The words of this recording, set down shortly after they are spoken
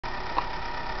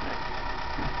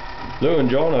Lou and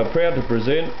John are proud to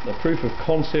present the proof of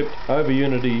concept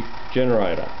Overunity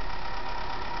generator.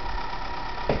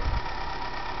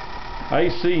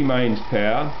 AC mains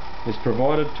power is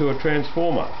provided to a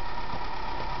transformer,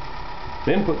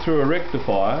 then put through a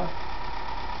rectifier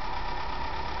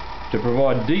to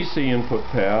provide DC input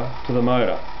power to the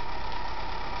motor.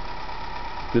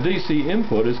 The DC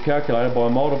input is calculated by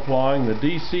multiplying the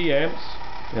DC amps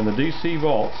and the DC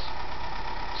volts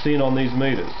seen on these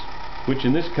meters, which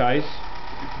in this case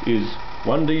is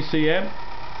 1 DC amp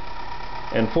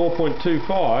and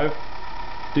 4.25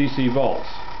 DC volts,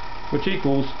 which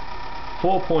equals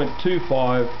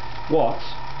 4.25 watts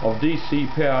of DC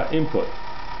power input.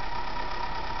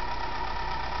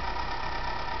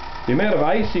 The amount of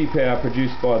AC power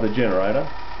produced by the generator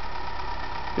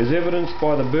is evidenced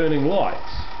by the burning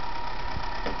lights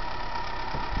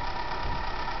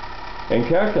and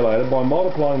calculated by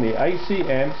multiplying the AC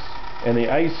amps and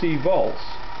the AC volts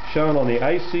shown on the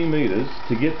AC meters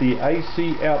to get the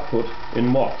AC output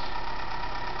in watts.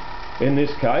 In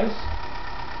this case,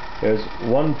 there's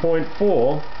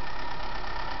 1.4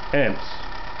 amps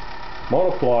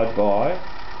multiplied by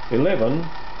 11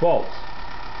 volts.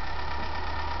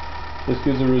 This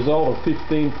gives a result of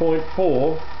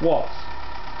 15.4 watts.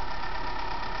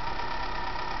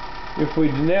 If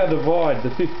we now divide the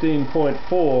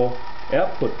 15.4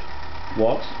 output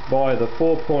watts by the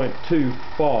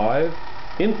 4.25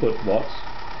 input watts,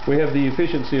 we have the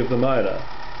efficiency of the motor.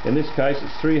 In this case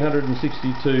it's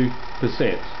 362%.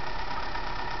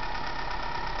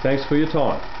 Thanks for your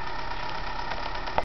time.